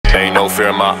Ain't no fear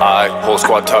in my eye. Whole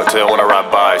squad tucked in when I ride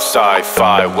by.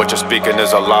 Sci-fi, what you're speaking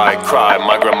is a lie. Cry,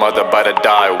 my grandmother about to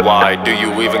die. Why do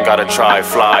you even gotta try?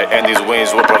 Fly, and these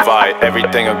wings will provide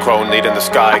everything a crow need in the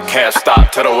sky. Can't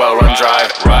stop till the well run dry.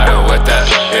 Riding with that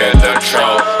in the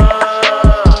tro.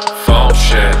 Phone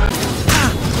shit.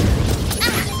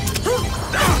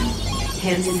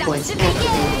 Hands and points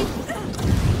activated.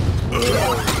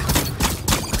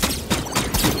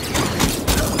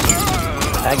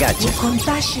 I got you. Your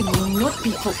compassion will not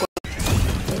be forgotten.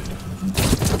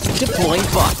 Deploying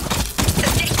bot.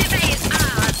 Objective A is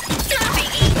ours.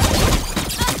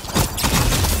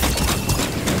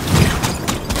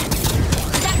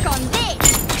 Stuck on this.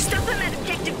 Stop him at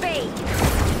objective B.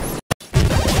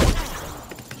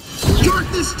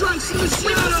 Darkness strikes in the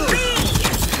shadows!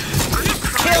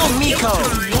 Kill Miko.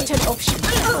 Not an option.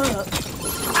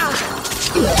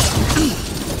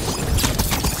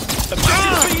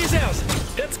 Objective B is ours.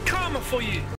 That's karma for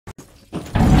you.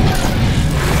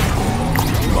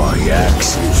 My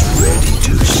axe is ready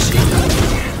to sing.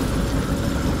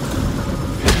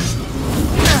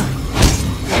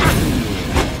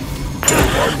 No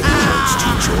one wants to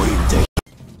join them.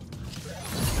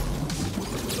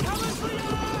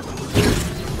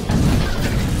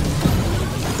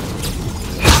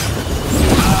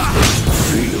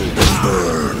 Feel the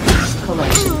burn.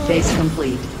 Collection phase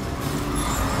complete.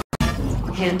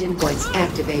 Hand and points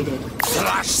activated.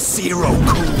 Slash zero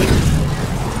cool.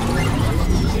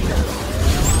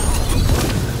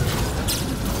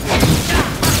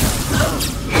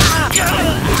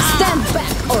 Stand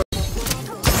back or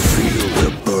Feel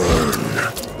the burn.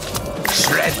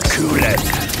 Shred cooler.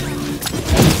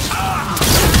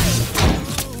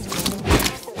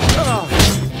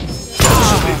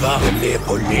 Vi var med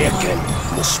på leken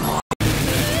med smak.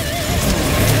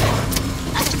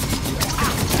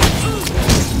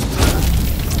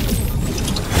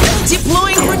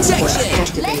 Deploying protection.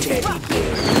 activated.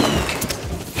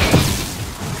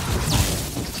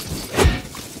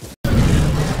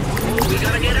 We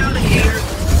gotta get out of here.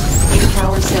 New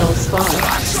power cell spawned.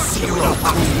 Zero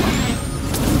cool.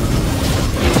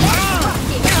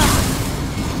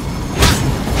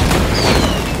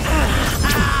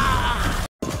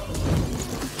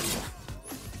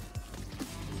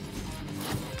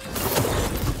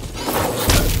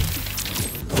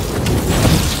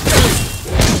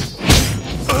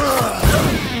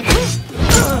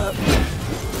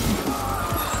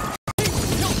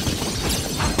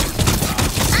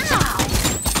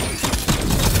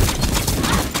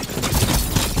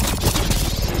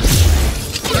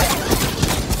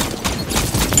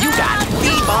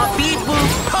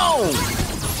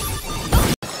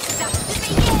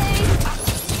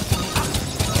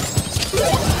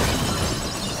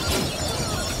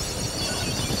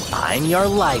 I'm your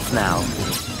life now.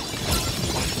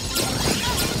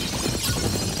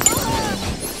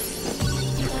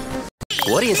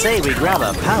 What do you say we grab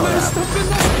a power-up?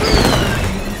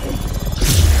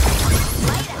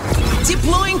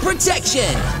 Deploying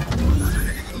protection!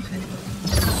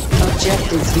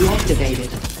 Objectives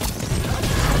deactivated.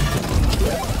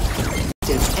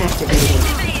 Objectives activated.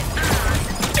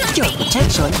 Your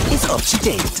protection is up to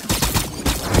date.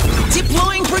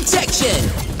 Deploying protection!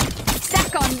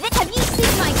 Stuck on this. Have you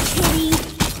seen my kitty?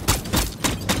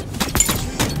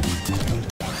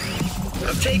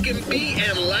 I'm taking B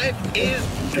and life is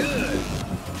good.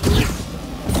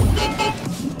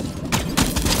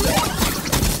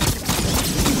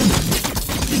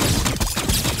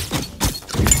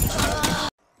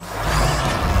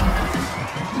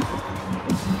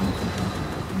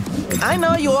 I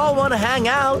know you all want to hang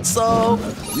out, so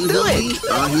do it.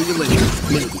 I'll hear you later.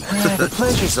 Maybe. The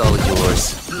pleasure's all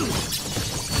yours.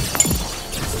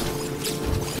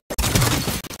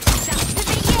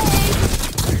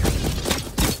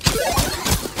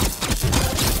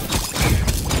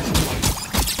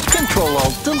 Control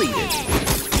Alt deleted.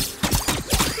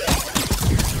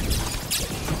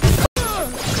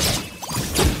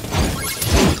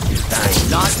 That's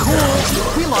not cool.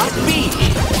 We lost B.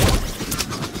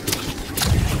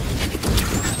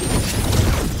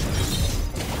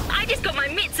 I just got my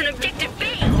mitts and objective B.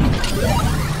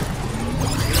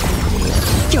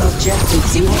 Your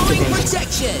objectives Deploying deactivated.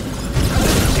 protection.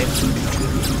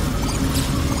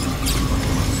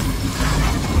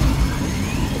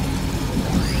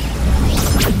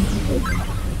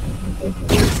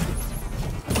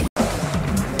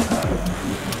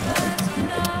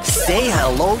 Say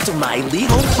hello to my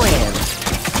little friend.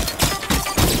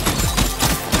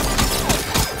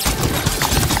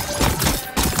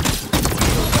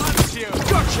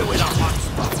 Got you in a hot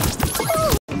spot.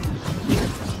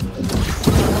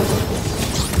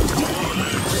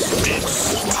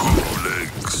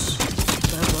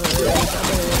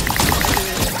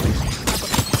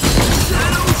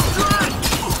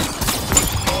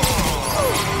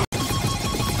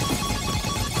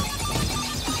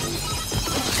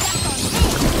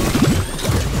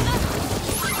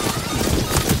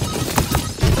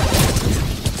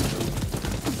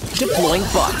 Deploying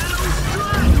bot.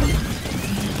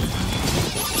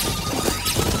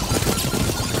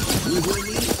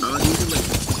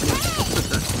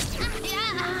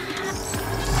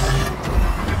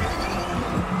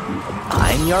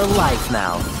 I'm your life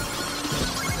now.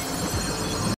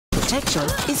 Protection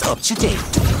is up to date.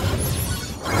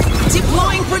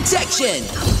 Deploying protection!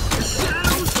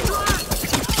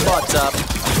 Bot's up.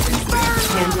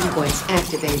 Tandem voice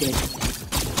activated.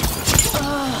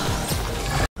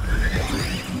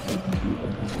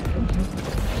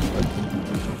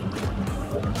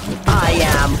 I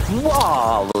am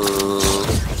Wall.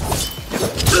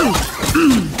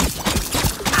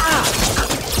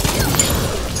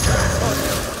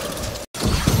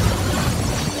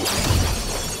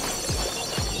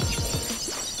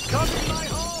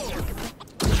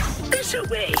 There's a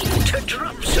way to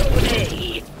drop zone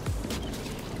A.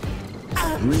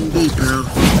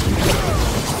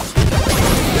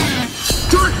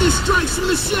 Darkness strikes from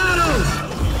the shadows!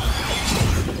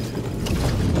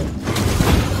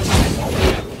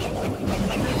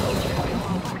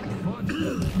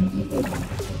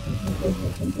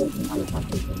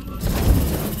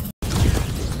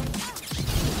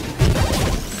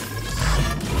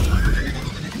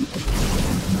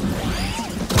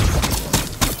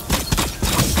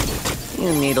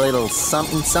 You need a little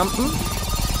something something?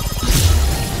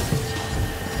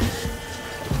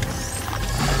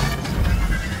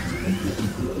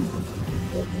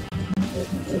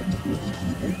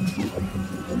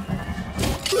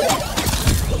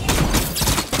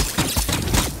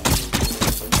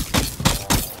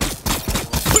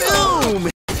 Boom!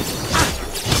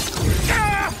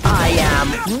 I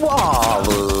am Wall.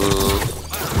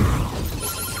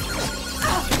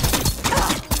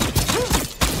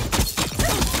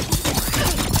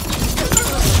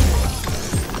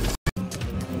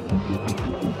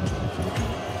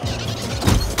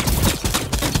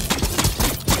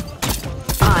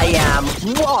 I am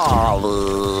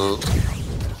Wall.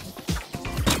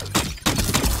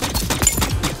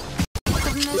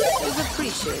 Is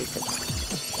appreciated.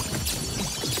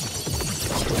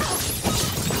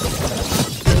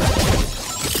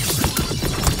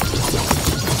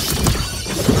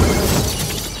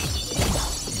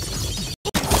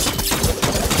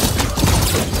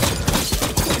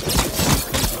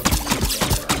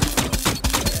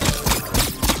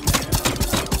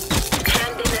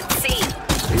 Candidate C.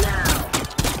 Now.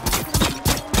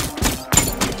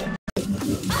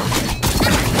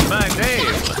 My name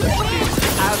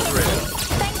is Alfred.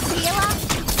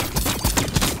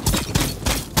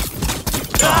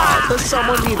 Does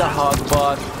someone need a hug,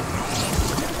 bot?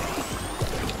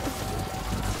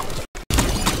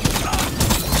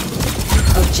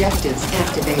 Objectives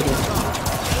activated.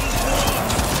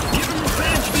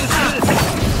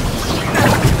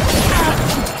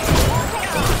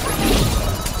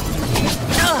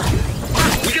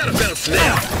 We gotta bounce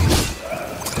now!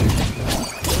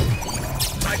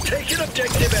 I've taken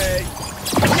objective A.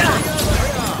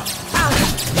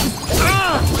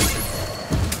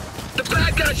 The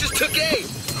bad guys just took A!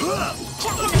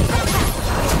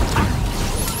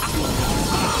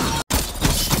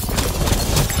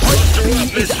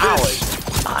 Victory is ours.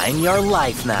 I'm your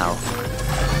life now.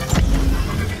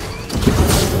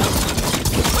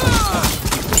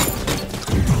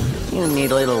 You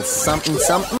need a little something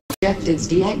something? Objectives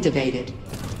deactivated.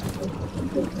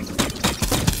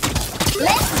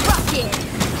 Let's rock it!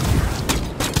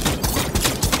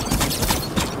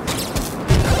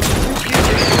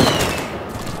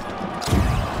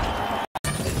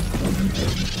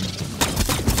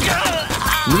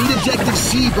 We need objective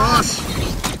C, boss!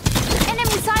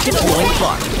 Enemy side of the Deploying way!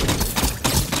 bot.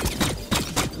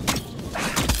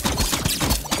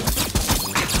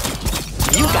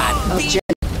 You got B.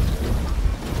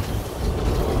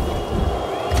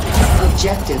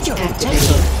 Objectives Your activated.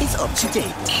 protection is up to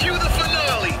date. Cue the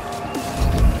finale!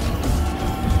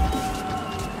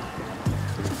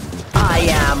 I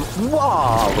am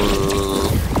Wall.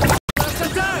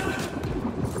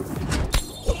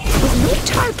 New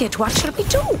target, what shall we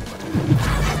do?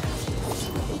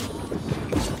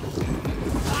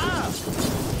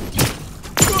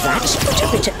 That's put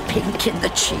a bit of pink in the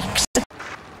cheeks.